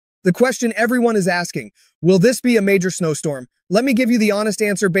The question everyone is asking, will this be a major snowstorm? Let me give you the honest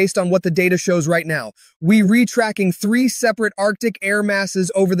answer based on what the data shows right now. We retracking 3 separate Arctic air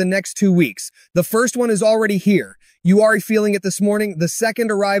masses over the next 2 weeks. The first one is already here. You are feeling it this morning. The second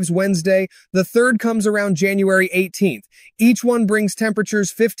arrives Wednesday. The third comes around January 18th. Each one brings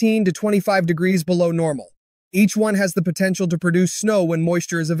temperatures 15 to 25 degrees below normal. Each one has the potential to produce snow when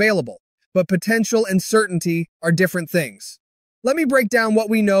moisture is available. But potential and certainty are different things. Let me break down what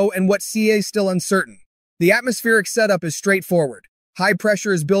we know and what CA is still uncertain. The atmospheric setup is straightforward. High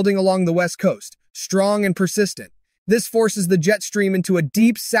pressure is building along the west coast, strong and persistent. This forces the jet stream into a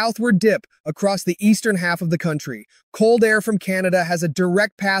deep southward dip across the eastern half of the country. Cold air from Canada has a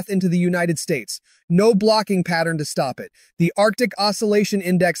direct path into the United States. No blocking pattern to stop it. The Arctic Oscillation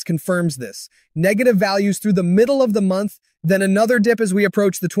Index confirms this. Negative values through the middle of the month, then another dip as we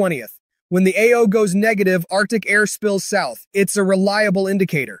approach the 20th. When the AO goes negative, Arctic air spills south. It's a reliable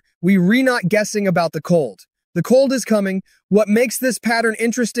indicator. We're not guessing about the cold. The cold is coming. What makes this pattern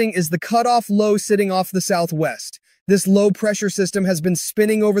interesting is the cutoff low sitting off the southwest. This low pressure system has been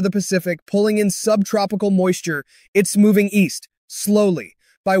spinning over the Pacific, pulling in subtropical moisture. It's moving east, slowly.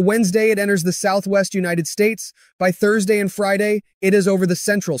 By Wednesday, it enters the southwest United States. By Thursday and Friday, it is over the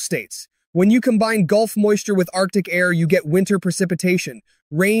central states. When you combine Gulf moisture with Arctic air, you get winter precipitation.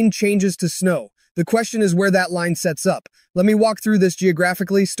 Rain changes to snow. The question is where that line sets up. Let me walk through this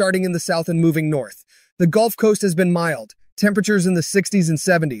geographically, starting in the south and moving north. The Gulf Coast has been mild. Temperatures in the 60s and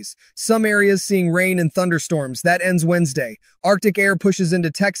 70s. Some areas seeing rain and thunderstorms. That ends Wednesday. Arctic air pushes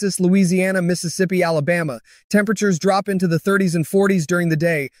into Texas, Louisiana, Mississippi, Alabama. Temperatures drop into the 30s and 40s during the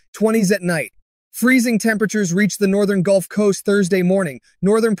day, 20s at night. Freezing temperatures reach the northern Gulf Coast Thursday morning.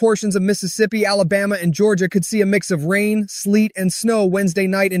 Northern portions of Mississippi, Alabama, and Georgia could see a mix of rain, sleet, and snow Wednesday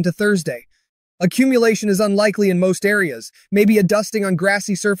night into Thursday. Accumulation is unlikely in most areas, maybe a dusting on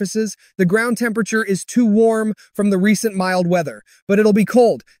grassy surfaces. The ground temperature is too warm from the recent mild weather, but it'll be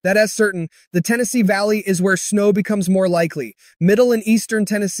cold, that is certain. The Tennessee Valley is where snow becomes more likely. Middle and eastern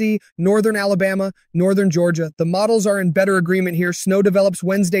Tennessee, northern Alabama, northern Georgia. The models are in better agreement here. Snow develops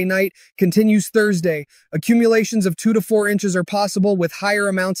Wednesday night, continues Thursday. Accumulations of 2 to 4 inches are possible with higher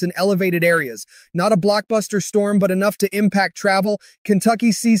amounts in elevated areas. Not a blockbuster storm, but enough to impact travel.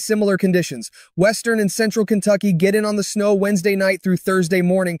 Kentucky sees similar conditions. Western and central Kentucky get in on the snow Wednesday night through Thursday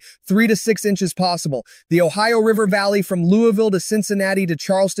morning, 3 to 6 inches possible. The Ohio River Valley from Louisville to Cincinnati to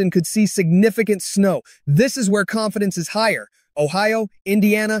Charleston could see significant snow. This is where confidence is higher. Ohio,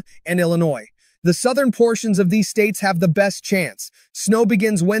 Indiana, and Illinois. The southern portions of these states have the best chance. Snow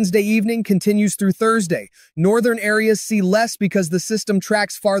begins Wednesday evening, continues through Thursday. Northern areas see less because the system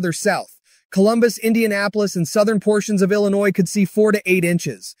tracks farther south. Columbus, Indianapolis, and southern portions of Illinois could see 4 to 8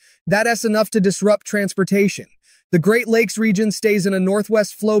 inches. That's enough to disrupt transportation. The Great Lakes region stays in a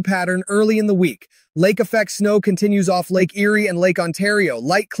northwest flow pattern early in the week. Lake effect snow continues off Lake Erie and Lake Ontario.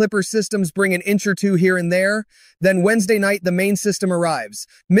 Light clipper systems bring an inch or two here and there. Then Wednesday night, the main system arrives.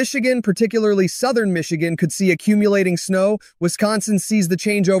 Michigan, particularly southern Michigan, could see accumulating snow. Wisconsin sees the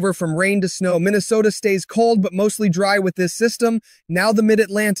changeover from rain to snow. Minnesota stays cold but mostly dry with this system. Now the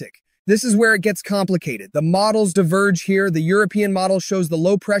mid-Atlantic. This is where it gets complicated. The models diverge here. The European model shows the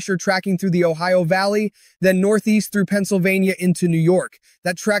low pressure tracking through the Ohio Valley, then northeast through Pennsylvania into New York.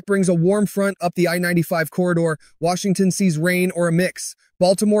 That track brings a warm front up the I-95 corridor. Washington sees rain or a mix.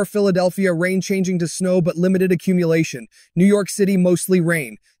 Baltimore, Philadelphia, rain changing to snow but limited accumulation. New York City, mostly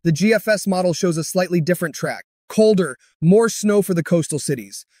rain. The GFS model shows a slightly different track. Colder, more snow for the coastal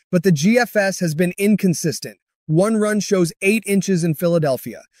cities. But the GFS has been inconsistent. One run shows 8 inches in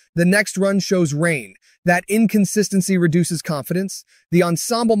Philadelphia. The next run shows rain. That inconsistency reduces confidence. The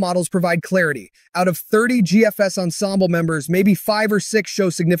ensemble models provide clarity. Out of 30 GFS ensemble members, maybe 5 or 6 show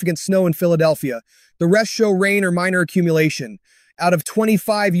significant snow in Philadelphia. The rest show rain or minor accumulation. Out of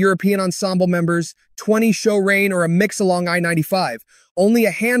 25 European ensemble members, 20 show rain or a mix along I-95. Only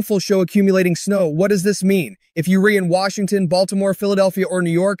a handful show accumulating snow. What does this mean? If you're in Washington, Baltimore, Philadelphia, or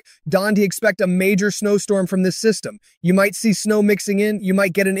New York, don't expect a major snowstorm from this system. You might see snow mixing in, you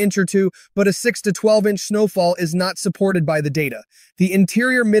might get an inch or two, but a 6 to 12-inch snowfall is not supported by the data. The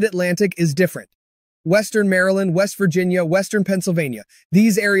interior mid-Atlantic is different. Western Maryland, West Virginia, Western Pennsylvania.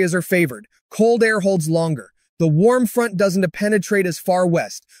 These areas are favored. Cold air holds longer. The warm front doesn't penetrate as far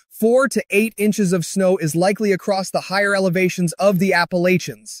west. 4 to 8 inches of snow is likely across the higher elevations of the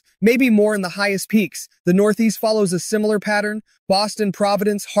Appalachians, maybe more in the highest peaks. The Northeast follows a similar pattern. Boston,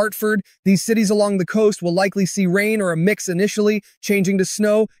 Providence, Hartford, these cities along the coast will likely see rain or a mix initially, changing to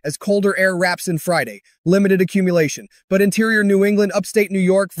snow as colder air wraps in Friday. Limited accumulation. But interior New England, upstate New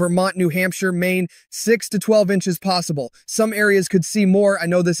York, Vermont, New Hampshire, Maine, 6 to 12 inches possible. Some areas could see more. I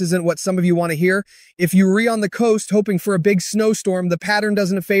know this isn't what some of you want to hear. If you on the coast hoping for a big snowstorm, the pattern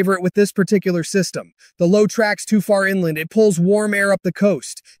doesn't favor it with this particular system. The low tracks too far inland. It pulls warm air up the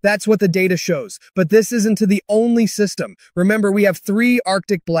coast. That's what the data shows. But this isn't the only system. Remember, we have 3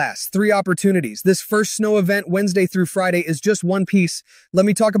 Arctic blasts, 3 opportunities. This first snow event, Wednesday through Friday, is just one piece. Let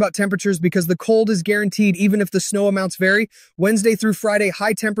me talk about temperatures because the cold is guaranteed even if the snow amounts vary. Wednesday through Friday,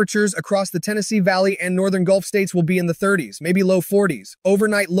 high temperatures across the Tennessee Valley and northern Gulf states will be in the 30s, maybe low 40s.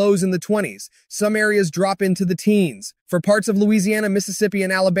 Overnight lows in the 20s. Some areas drop into the teens. For parts of Louisiana, Mississippi,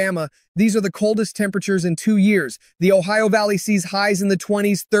 and Alabama, these are the coldest temperatures in 2 years. The Ohio Valley sees highs in the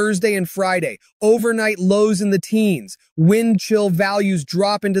 20s Thursday and Friday. Overnight lows in the teens. Wind chill values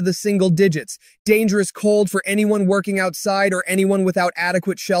drop into the single digits. Dangerous cold for anyone working outside or anyone without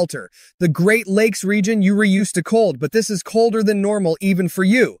adequate shelter. The Great Lakes region, you were used to cold, but this is colder than normal even for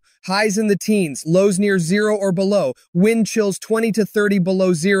you. Highs in the teens, lows near 0 or below, wind chills 20 to 30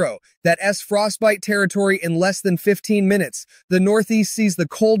 below 0. That frostbite territory in less than 15 minutes. The Northeast sees the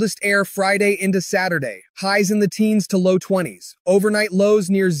coldest air Friday into Saturday. Highs in the teens to low 20s. Overnight lows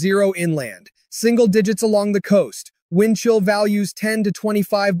near 0 inland. Single digits along the coast. Wind chill values 10 to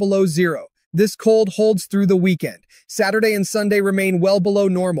 25 below 0. This cold holds through the weekend. Saturday and Sunday remain well below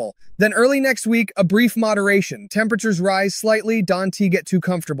normal. Then early next week, a brief moderation. Temperatures rise slightly, don't get too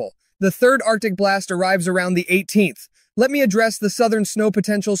comfortable. The third Arctic blast arrives around the 18th. Let me address the southern snow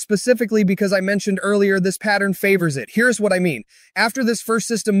potential specifically because I mentioned earlier this pattern favors it. Here's what I mean. After this first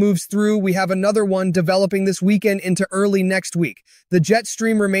system moves through, we have another one developing this weekend into early next week. The jet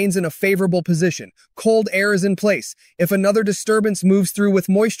stream remains in a favorable position. Cold air is in place. If another disturbance moves through with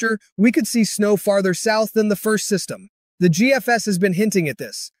moisture, we could see snow farther south than the first system. The GFS has been hinting at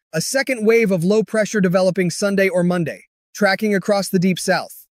this. A second wave of low pressure developing Sunday or Monday, tracking across the deep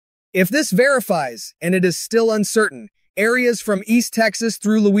south. If this verifies, and it is still uncertain, areas from East Texas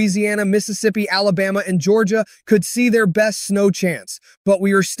through Louisiana, Mississippi, Alabama, and Georgia could see their best snow chance, but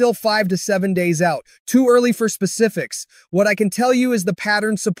we are still 5 to 7 days out. Too early for specifics. What I can tell you is the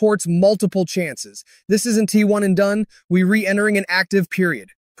pattern supports multiple chances. This isn't T1 and done. We're re-entering an active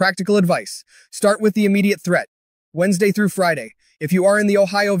period. Practical advice. Start with the immediate threat. Wednesday through Friday. If you are in the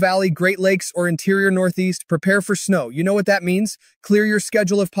Ohio Valley, Great Lakes, or interior Northeast, prepare for snow. You know what that means? Clear your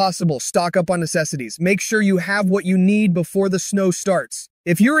schedule if possible. Stock up on necessities. Make sure you have what you need before the snow starts.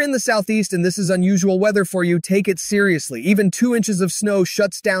 If you're in the Southeast and this is unusual weather for you, take it seriously. Even 2 inches of snow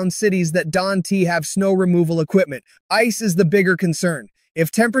shuts down cities that don't have snow removal equipment. Ice is the bigger concern. If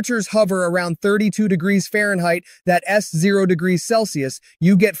temperatures hover around 32 degrees Fahrenheit, that's 0 degrees Celsius,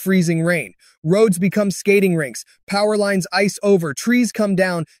 you get freezing rain. Roads become skating rinks, power lines ice over, trees come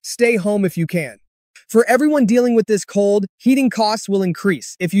down, stay home if you can. For everyone dealing with this cold, heating costs will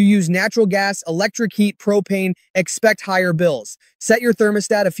increase. If you use natural gas, electric heat, propane, expect higher bills. Set your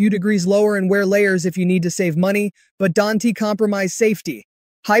thermostat a few degrees lower and wear layers if you need to save money, but don't compromise safety.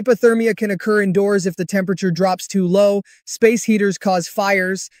 Hypothermia can occur indoors if the temperature drops too low. Space heaters cause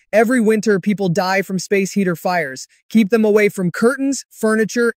fires. Every winter, people die from space heater fires. Keep them away from curtains,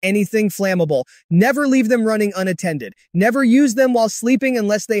 furniture, anything flammable. Never leave them running unattended. Never use them while sleeping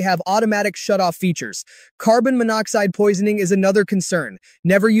unless they have automatic shut-off features. Carbon monoxide poisoning is another concern.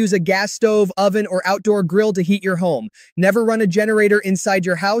 Never use a gas stove, oven, or outdoor grill to heat your home. Never run a generator inside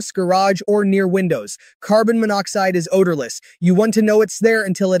your house, garage, or near windows. Carbon monoxide is odorless. You want to know it's there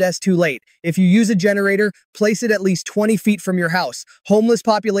until it is too late. If you use a generator, place it at least 20 feet from your house. Homeless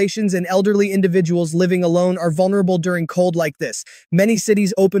populations and elderly individuals living alone are vulnerable during cold like this. Many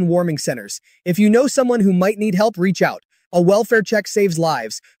cities open warming centers. If you know someone who might need help, reach out. A welfare check saves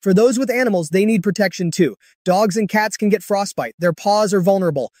lives. For those with animals, they need protection too. Dogs and cats can get frostbite. Their paws are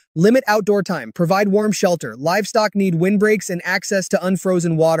vulnerable. Limit outdoor time. Provide warm shelter. Livestock need windbreaks and access to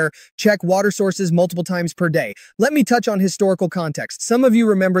unfrozen water. Check water sources multiple times per day. Let me touch on historical context. Some of you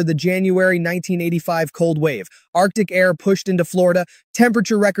remember the January 1985 cold wave. Arctic air pushed into Florida.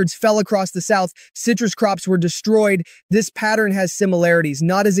 Temperature records fell across the South. Citrus crops were destroyed. This pattern has similarities,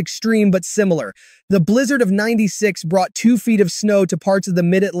 not as extreme, but similar. The blizzard of '96 brought 2 feet of snow to parts of the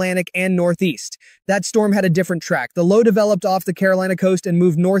mid-Atlantic and Northeast. That storm had a different track. The low developed off the Carolina coast and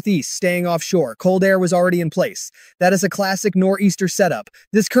moved northeast, staying offshore. Cold air was already in place. That is a classic nor'easter setup.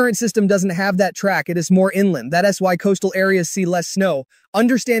 This current system doesn't have that track. It is more inland. That is why coastal areas see less snow.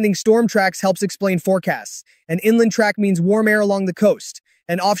 Understanding storm tracks helps explain forecasts. An inland track means warm air along the coast.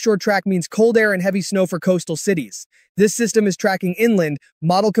 An offshore track means cold air and heavy snow for coastal cities. This system is tracking inland.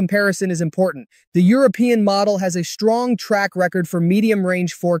 Model comparison is important. The European model has a strong track record for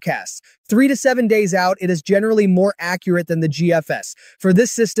medium-range forecasts. 3 to 7 days out, it is generally more accurate than the GFS. For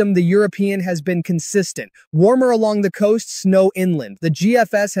this system, the European has been consistent. Warmer along the coast, snow inland. The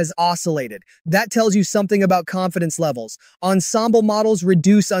GFS has oscillated. That tells you something about confidence levels. Ensemble models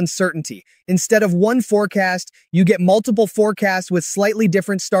reduce uncertainty. Instead of one forecast, you get multiple forecasts with slightly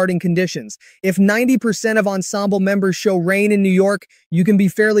different starting conditions. If 90% of ensemble members show rain in New York, you can be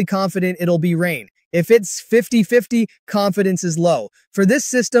fairly confident it'll be rain. If it's 50-50, confidence is low. For this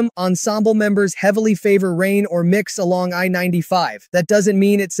system, ensemble members heavily favor rain or mix along I-95. That doesn't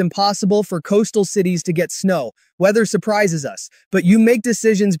mean it's impossible for coastal cities to get snow. Weather surprises us, but you make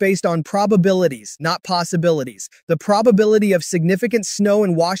decisions based on probabilities, not possibilities. The probability of significant snow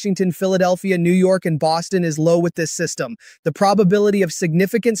in Washington, Philadelphia, New York, and Boston is low with this system. The probability of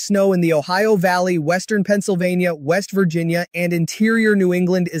significant snow in the Ohio Valley, western Pennsylvania, West Virginia, and interior New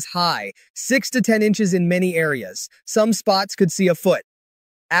England is high, 6 to 10 inches in many areas. Some spots could see a foot.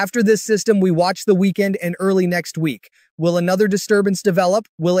 After this system, we watch the weekend and early next week. Will another disturbance develop?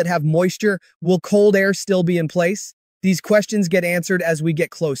 Will it have moisture? Will cold air still be in place? These questions get answered as we get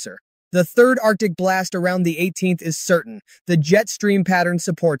closer. The third Arctic blast around the 18th is certain. The jet stream pattern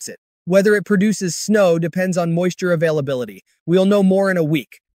supports it. Whether it produces snow depends on moisture availability. We'll know more in a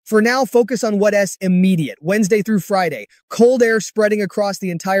week. For now, focus on what's immediate. Wednesday through Friday, cold air spreading across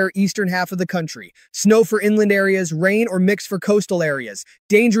the entire eastern half of the country. Snow for inland areas, rain or mix for coastal areas.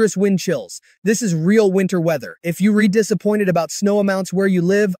 Dangerous wind chills. This is real winter weather. If you read disappointed about snow amounts where you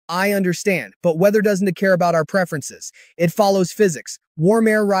live, I understand. But weather doesn't care about our preferences. It follows physics. Warm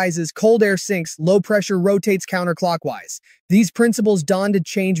air rises, cold air sinks, low pressure rotates counterclockwise. These principles dawn to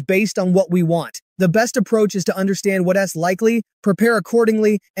change based on what we want. The best approach is to understand what's likely, prepare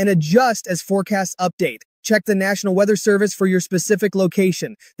accordingly, and adjust as forecasts update. Check the National Weather Service for your specific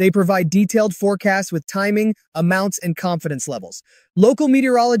location. They provide detailed forecasts with timing, amounts, and confidence levels. Local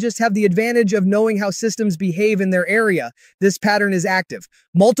meteorologists have the advantage of knowing how systems behave in their area. This pattern is active.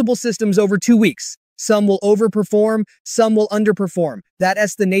 Multiple systems over 2 weeks. Some will overperform, some will underperform.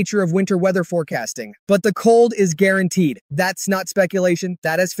 That's the nature of winter weather forecasting. But the cold is guaranteed. That's not speculation.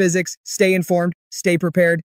 That is physics. Stay informed, stay prepared,